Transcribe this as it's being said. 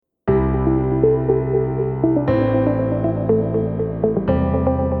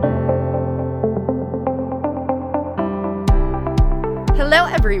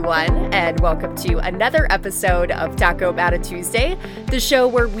everyone, and welcome to another episode of Taco Bata Tuesday, the show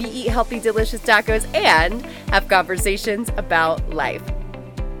where we eat healthy, delicious tacos and have conversations about life.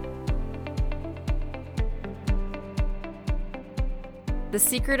 The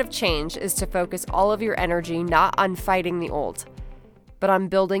secret of change is to focus all of your energy not on fighting the old, but on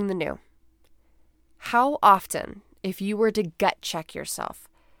building the new. How often, if you were to gut check yourself,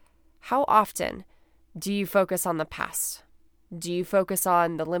 how often do you focus on the past? Do you focus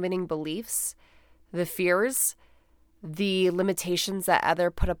on the limiting beliefs, the fears, the limitations that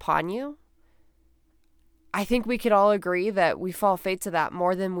others put upon you? I think we could all agree that we fall fate to that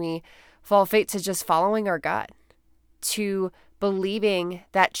more than we fall fate to just following our gut, to believing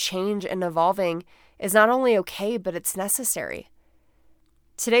that change and evolving is not only okay, but it's necessary.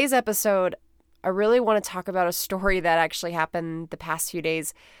 Today's episode, I really want to talk about a story that actually happened the past few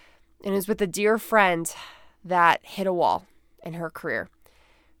days, and it was with a dear friend that hit a wall in her career.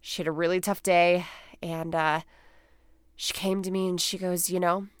 She had a really tough day, and she came to me and she goes,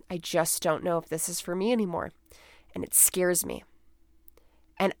 I just don't know if this is for me anymore, and it scares me.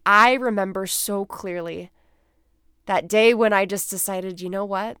 And I remember so clearly that day when I just decided, you know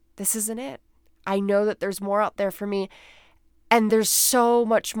what, this isn't it. I know that there's more out there for me, and there's so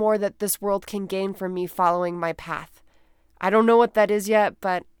much more that this world can gain from me following my path. I don't know what that is yet,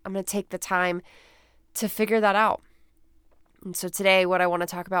 but I'm going to take the time to figure that out. And so today, what I want to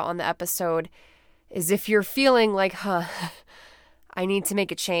talk about on the episode is if you're feeling like, I need to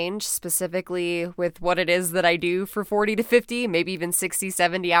make a change, specifically with what it is that I do for 40 to 50, maybe even 60,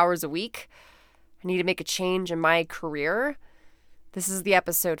 70 hours a week. I need to make a change in my career. This is the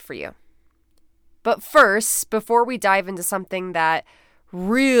episode for you. But first, before we dive into something that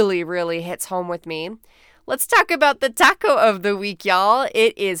really, really hits home with me, let's talk about the taco of the week, y'all.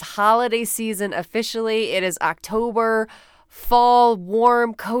 It is holiday season officially. It is October. Fall,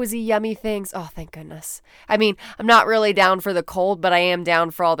 warm, cozy, yummy things. Oh, thank goodness. I mean, I'm not really down for the cold, but I am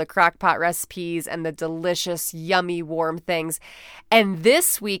down for all the crock-pot recipes and the delicious, yummy, warm things. And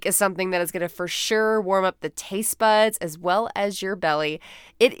this week is something that is going to for sure warm up the taste buds as well as your belly.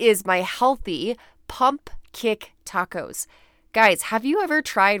 It is my healthy Pump Kick tacos. Guys, have you ever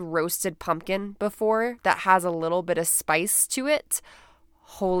tried roasted pumpkin before that has a little bit of spice to it?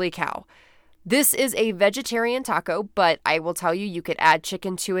 Holy cow. This is a vegetarian taco, but I will tell you, you could add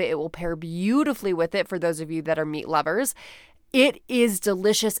chicken to it. It will pair beautifully with it for those of you that are meat lovers. It is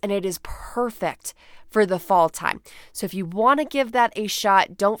delicious and it is perfect for the fall time. So if you want to give that a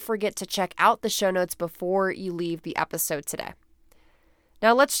shot, don't forget to check out the show notes before you leave the episode today.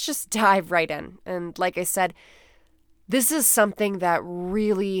 Now let's just dive right in. And like I said, this is something that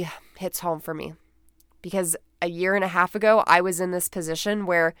really hits home for me because a year and a half ago, I was in this position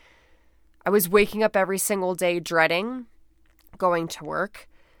where I was waking up every single day dreading going to work.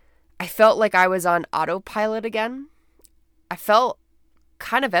 I felt like I was on autopilot again. I felt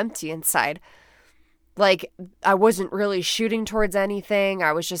kind of empty inside. Like I wasn't really shooting towards anything.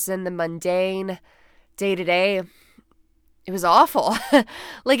 I was just in the mundane day to day. It was awful.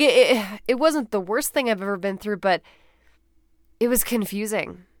 Like it wasn't the worst thing I've ever been through, but it was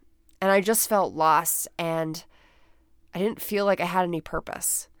confusing. And I just felt lost and I didn't feel like I had any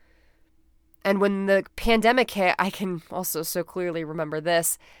purpose. And when the pandemic hit, I can also so clearly remember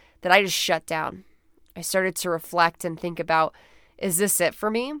this, that I just shut down. I started to reflect and think about, is this it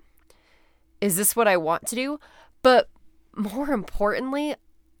for me? Is this what I want to do? But more importantly,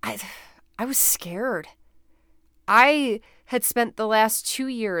 I was scared. I had spent the last 2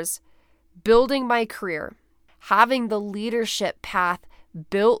 years building my career, having the leadership path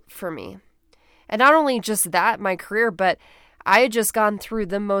built for me. And not only just that, my career, but I had just gone through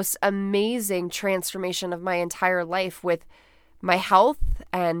the most amazing transformation of my entire life with my health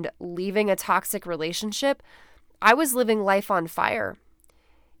and leaving a toxic relationship. I was living life on fire.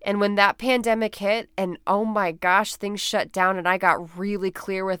 And when that pandemic hit and oh my gosh, things shut down and I got really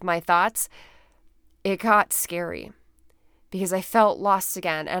clear with my thoughts, it got scary because I felt lost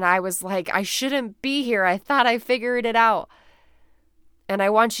again. And I was like, I shouldn't be here. I thought I figured it out. And I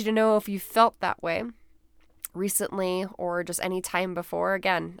want you to know if you felt that way recently or just any time before.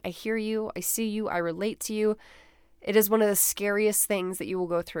 Again, I hear you, I see you, I relate to you. It is one of the scariest things that you will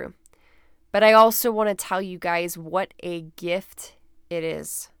go through. But I also want to tell you guys what a gift it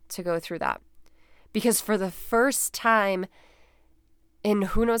is to go through that. Because for the first time in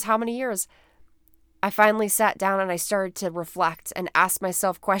who knows how many years, I finally sat down and I started to reflect and ask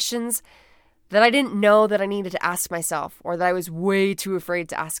myself questions that I didn't know that I needed to ask myself or that I was way too afraid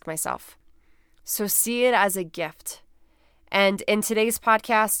to ask myself. So see it as a gift. And in today's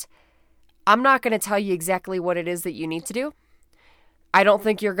podcast, I'm not going to tell you exactly what it is that you need to do. I don't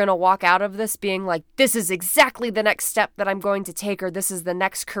think you're going to walk out of this being like, this is exactly the next step that I'm going to take, or this is the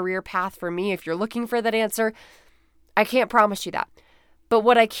next career path for me. If you're looking for that answer, I can't promise you that. But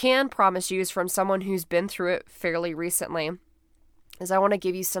what I can promise you is from someone who's been through it fairly recently, is I want to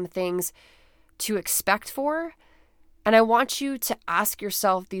give you some things to expect for. And I want you to ask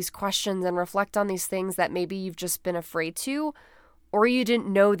yourself these questions and reflect on these things that maybe you've just been afraid to, or you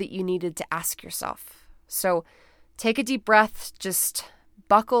didn't know that you needed to ask yourself. So take a deep breath, just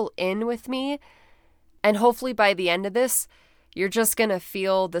buckle in with me, and hopefully by the end of this, you're just going to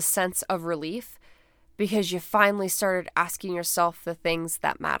feel the sense of relief because you finally started asking yourself the things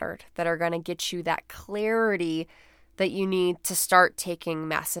that mattered, that are going to get you that clarity that you need to start taking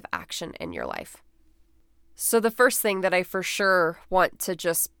massive action in your life. So the first thing that I for sure want to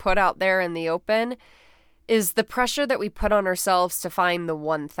just put out there in the open is the pressure that we put on ourselves to find the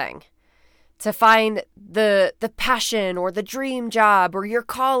one thing, to find the passion or the dream job or your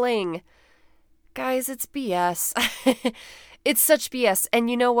calling. Guys, it's BS. It's such BS.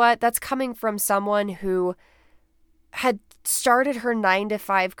 And you know what? That's coming from someone who had started her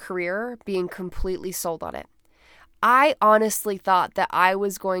 9-to-5 career being completely sold on it. I honestly thought that I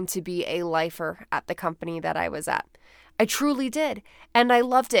was going to be a lifer at the company that I was at. I truly did. And I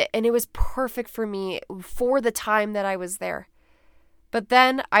loved it. And it was perfect for me for the time that I was there. But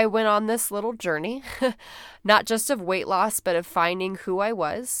then I went on this little journey, not just of weight loss, but of finding who I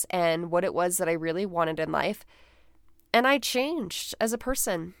was and what it was that I really wanted in life. And I changed as a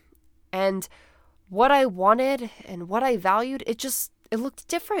person. And what I wanted and what I valued, it looked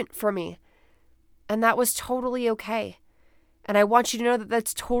different for me. And that was totally okay. And I want you to know that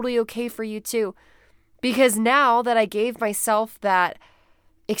that's totally okay for you too. Because now that I gave myself that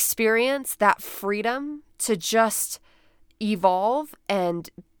experience, that freedom to just evolve and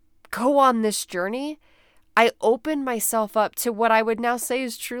go on this journey, I opened myself up to what I would now say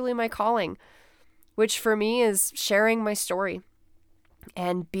is truly my calling, which for me is sharing my story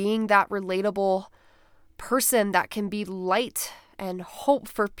and being that relatable person that can be light and hope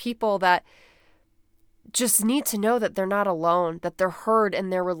for people that just need to know that they're not alone, that they're heard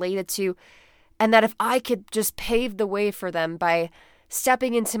and they're related to, and that if I could just pave the way for them by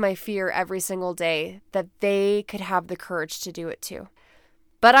stepping into my fear every single day, that they could have the courage to do it too.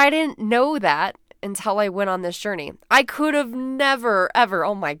 But I didn't know that until I went on this journey. I could have never, ever,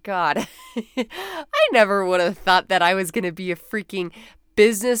 oh my God, I never would have thought that I was going to be a freaking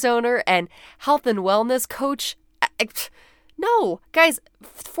business owner and health and wellness coach. No, guys,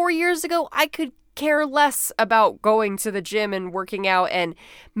 4 years ago, I could care less about going to the gym and working out and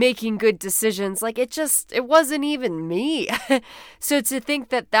making good decisions. Like it wasn't even me. So to think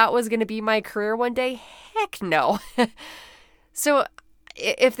that that was going to be my career one day, heck no. So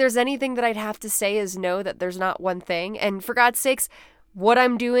if there's anything that I'd have to say is know that there's not one thing. And for God's sakes, what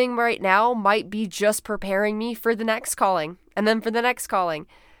I'm doing right now might be just preparing me for the next calling and then for the next calling.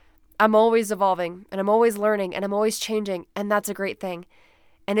 I'm always evolving and I'm always learning and I'm always changing. And that's a great thing.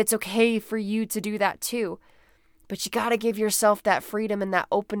 And it's okay for you to do that too. But you got to give yourself that freedom and that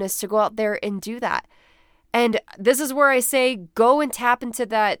openness to go out there and do that. And this is where I say, go and tap into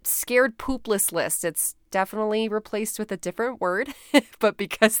that scared poopless list. It's definitely replaced with a different word. But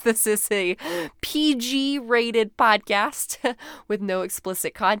because this is a PG rated podcast with no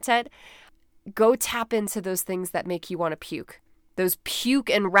explicit content, go tap into those things that make you want to puke. Those puke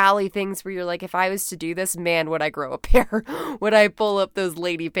and rally things where you're like, if I was to do this, man, would I grow a pair? Would I pull up those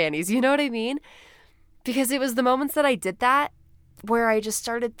lady panties? You know what I mean? Because it was the moments that I did that where I just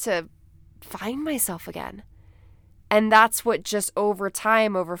started to find myself again. And that's what just over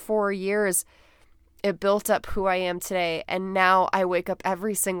time, over 4 years, it built up who I am today. And now I wake up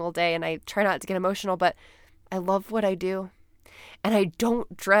every single day and I try not to get emotional, but I love what I do. And I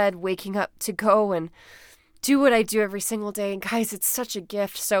don't dread waking up to go and do what I do every single day. And guys, it's such a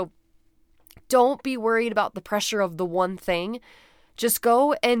gift. So don't be worried about the pressure of the one thing. Just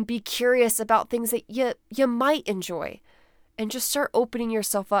go and be curious about things that you might enjoy. And just start opening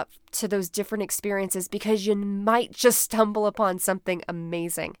yourself up to those different experiences because you might just stumble upon something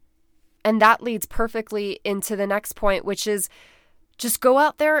amazing. And that leads perfectly into the next point, which is just go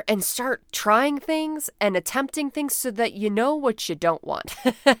out there and start trying things and attempting things so that you know what you don't want.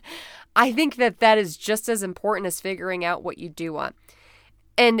 I think that is just as important as figuring out what you do want.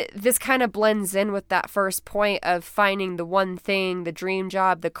 And this kind of blends in with that first point of finding the one thing, the dream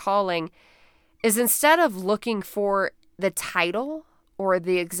job, the calling, is instead of looking for the title or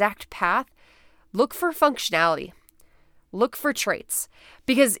the exact path, look for functionality. Look for traits.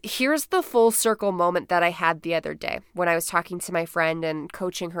 Because here's the full circle moment that I had the other day when I was talking to my friend and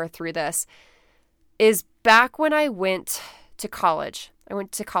coaching her through this, is back when I went to college. I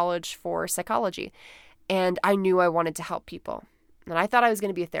went to college for psychology, and I knew I wanted to help people. And I thought I was going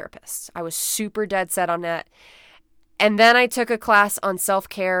to be a therapist. I was super dead set on that. And then I took a class on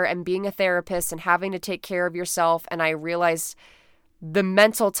self-care and being a therapist and having to take care of yourself. And I realized the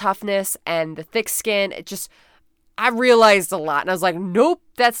mental toughness and the thick skin, I realized a lot. And I was like, nope,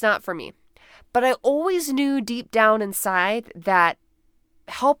 that's not for me. But I always knew deep down inside that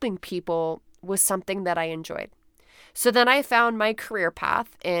helping people was something that I enjoyed. So then I found my career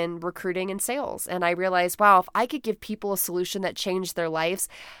path in recruiting and sales. And I realized, wow, if I could give people a solution that changed their lives,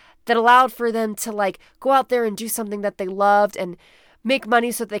 that allowed for them to go out there and do something that they loved and make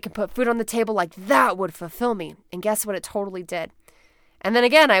money so that they can put food on the table, that would fulfill me. And guess what? It totally did. And then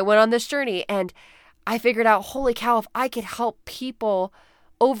again, I went on this journey and I figured out, holy cow, if I could help people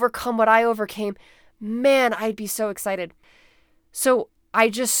overcome what I overcame, man, I'd be so excited. So I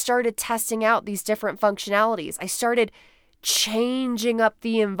just started testing out these different functionalities. I started changing up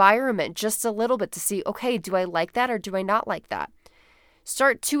the environment just a little bit to see, okay, do I like that or do I not like that?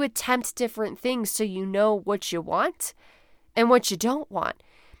 Start to attempt different things so you know what you want and what you don't want.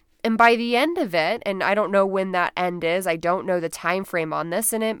 And by the end of it, and I don't know when that end is, I don't know the time frame on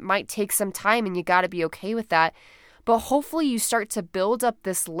this, and it might take some time and you got to be okay with that. But hopefully you start to build up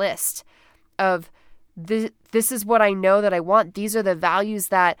this list of this is what I know that I want. These are the values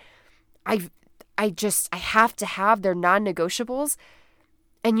that I have to have. They're non-negotiables.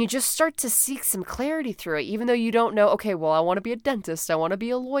 And you just start to seek some clarity through it, even though you don't know, okay, well, I want to be a dentist. I want to be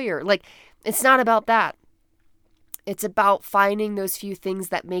a lawyer. It's not about that. It's about finding those few things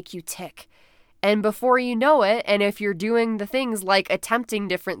that make you tick. And before you know it, and if you're doing the things like attempting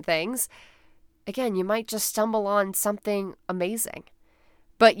different things, again, you might just stumble on something amazing.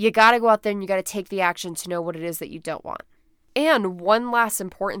 But you got to go out there and you got to take the action to know what it is that you don't want. And one last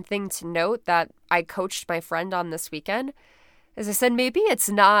important thing to note that I coached my friend on this weekend is I said, maybe it's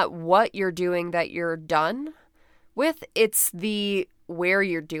not what you're doing that you're done with, it's the where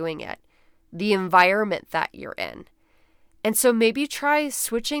you're doing it, the environment that you're in. And so maybe try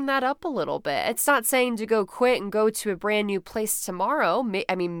switching that up a little bit. It's not saying to go quit and go to a brand new place tomorrow.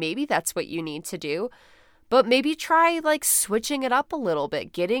 Maybe that's what you need to do. But maybe try switching it up a little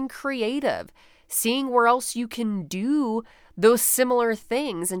bit, getting creative, seeing where else you can do those similar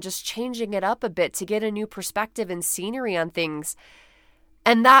things and just changing it up a bit to get a new perspective and scenery on things.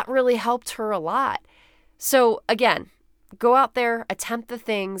 And that really helped her a lot. So again, go out there, attempt the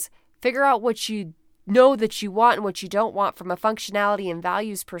things, figure out what you know that you want and what you don't want from a functionality and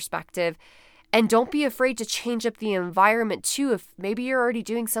values perspective. And don't be afraid to change up the environment too if maybe you're already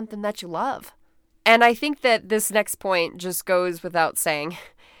doing something that you love. And I think that this next point just goes without saying.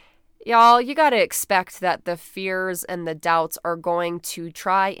 Y'all, you got to expect that the fears and the doubts are going to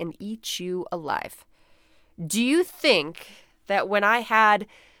try and eat you alive. Do you think that when I had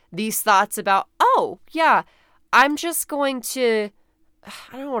these thoughts about, oh, yeah, I'm just going to,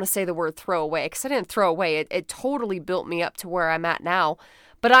 I don't want to say the word throw away because I didn't throw away. It totally built me up to where I'm at now.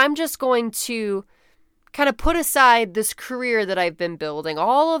 But I'm just going to kind of put aside this career that I've been building,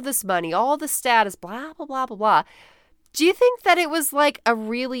 all of this money, all the status, blah, blah, blah, blah, blah. Do you think that it was a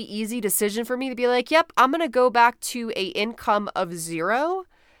really easy decision for me to be yep, I'm going to go back to a income of 0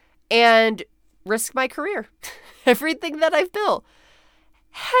 and risk my career, everything that I've built?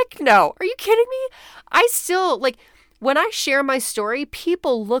 Heck no. Are you kidding me? I still, when I share my story,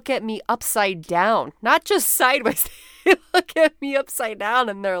 people look at me upside down, not just sideways. They look at me upside down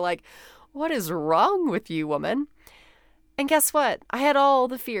and they're like, what is wrong with you, woman? And guess what? I had all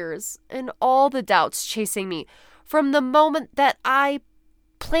the fears and all the doubts chasing me from the moment that I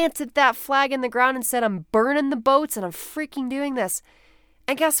planted that flag in the ground and said, I'm burning the boats and I'm freaking doing this.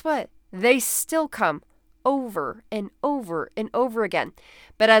 And guess what? They still come over and over and over again.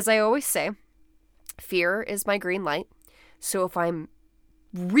 But as I always say, fear is my green light. So if I'm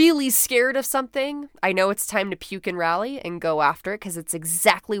really scared of something, I know it's time to puke and rally and go after it because it's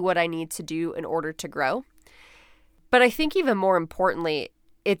exactly what I need to do in order to grow. But I think even more importantly,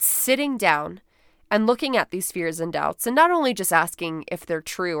 it's sitting down and looking at these fears and doubts and not only just asking if they're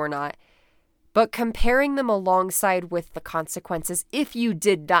true or not, but comparing them alongside with the consequences if you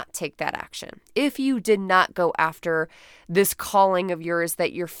did not take that action, if you did not go after this calling of yours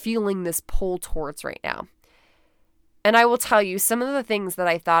that you're feeling this pull towards right now. And I will tell you, some of the things that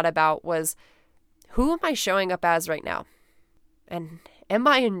I thought about was, who am I showing up as right now? And am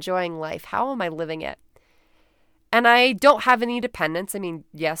I enjoying life? How am I living it? And I don't have any dependents.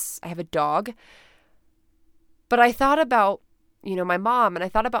 Yes, I have a dog. But I thought about, my mom, and I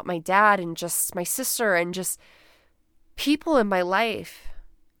thought about my dad and just my sister and just people in my life.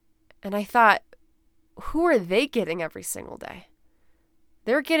 And I thought, who are they getting every single day?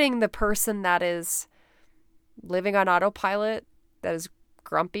 They're getting the person that is living on autopilot, that is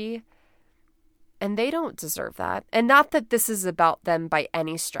grumpy, and they don't deserve that. And not that this is about them by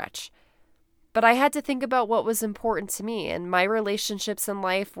any stretch, but I had to think about what was important to me, and my relationships in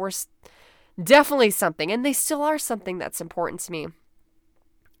life were definitely something, and they still are something that's important to me.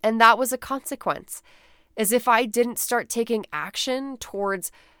 And that was a consequence, is if I didn't start taking action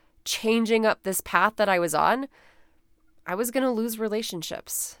towards changing up this path that I was on, I was going to lose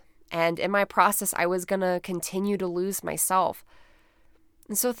relationships. And in my process, I was going to continue to lose myself.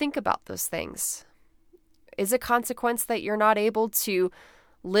 And so think about those things. Is a consequence that you're not able to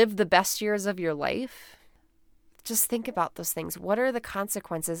live the best years of your life? Just think about those things. What are the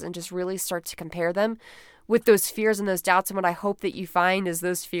consequences? And just really start to compare them with those fears and those doubts. And what I hope that you find is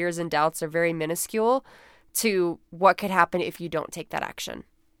those fears and doubts are very minuscule to what could happen if you don't take that action.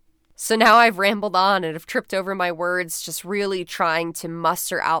 So now I've rambled on and have tripped over my words, just really trying to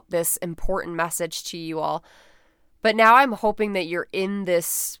muster out this important message to you all. But now I'm hoping that you're in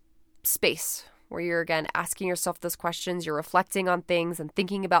this space where you're, again, asking yourself those questions, you're reflecting on things and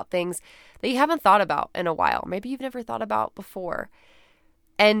thinking about things that you haven't thought about in a while. Maybe you've never thought about before.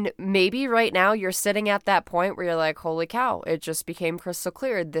 And maybe right now you're sitting at that point where you're like, holy cow, it just became crystal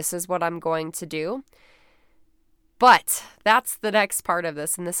clear. This is what I'm going to do. But that's the next part of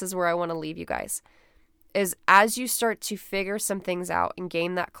this, and this is where I want to leave you guys, is as you start to figure some things out and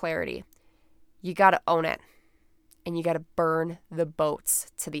gain that clarity, you got to own it, and you got to burn the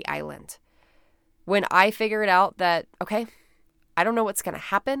boats to the island. When I figured out that, okay, I don't know what's going to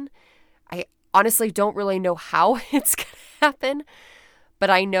happen, I honestly don't really know how it's going to happen,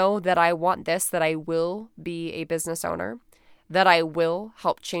 but I know that I want this, that I will be a business owner, that I will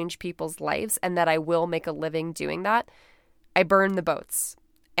help change people's lives, and that I will make a living doing that, I burn the boats.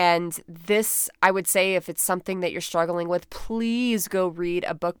 And this, I would say, if it's something that you're struggling with, please go read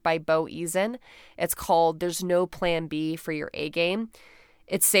a book by Bo Eason. It's called There's No Plan B for Your A Game.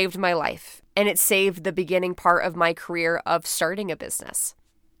 It saved my life, and it saved the beginning part of my career of starting a business.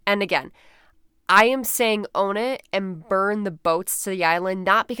 And again, I am saying own it and burn the boats to the island,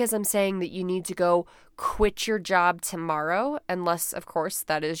 not because I'm saying that you need to go quit your job tomorrow, unless, of course,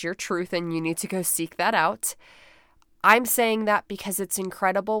 that is your truth and you need to go seek that out. I'm saying that because it's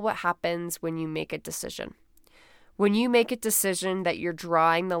incredible what happens when you make a decision. When you make a decision that you're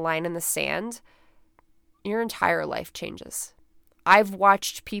drawing the line in the sand, your entire life changes. I've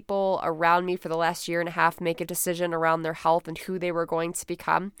watched people around me for the last year and a half make a decision around their health and who they were going to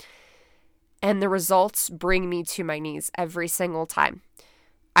become. And the results bring me to my knees every single time.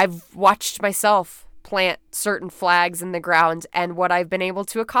 I've watched myself plant certain flags in the ground, and what I've been able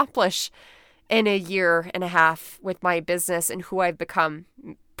to accomplish in a year and a half with my business and who I've become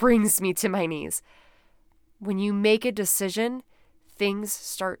brings me to my knees. When you make a decision, things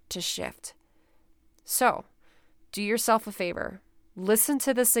start to shift. So, do yourself a favor. Listen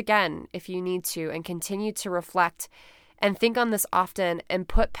to this again if you need to, and continue to reflect and think on this often and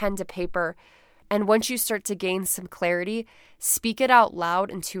put pen to paper. And once you start to gain some clarity, speak it out loud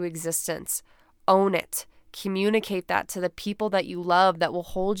into existence. Own it. Communicate that to the people that you love that will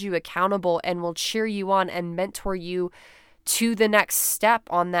hold you accountable and will cheer you on and mentor you to the next step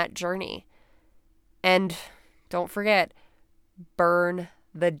on that journey. And don't forget, burn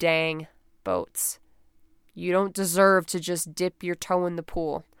the dang boats. You don't deserve to just dip your toe in the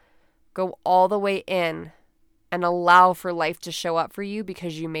pool. Go all the way in and allow for life to show up for you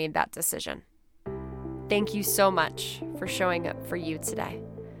because you made that decision. Thank you so much for showing up for you today.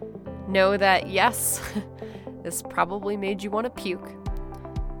 Know that, yes, this probably made you want to puke,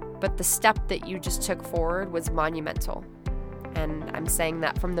 but the step that you just took forward was monumental. And I'm saying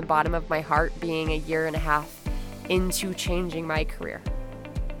that from the bottom of my heart, being a year and a half into changing my career.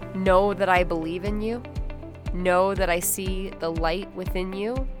 Know that I believe in you. Know that I see the light within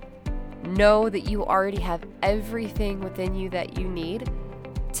you. Know that you already have everything within you that you need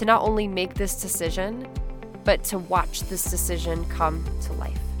to not only make this decision, but to watch this decision come to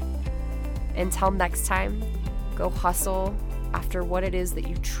life. Until next time, go hustle after what it is that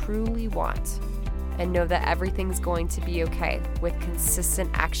you truly want, and know that everything's going to be okay with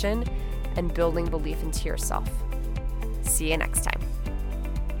consistent action and building belief into yourself. See you next time.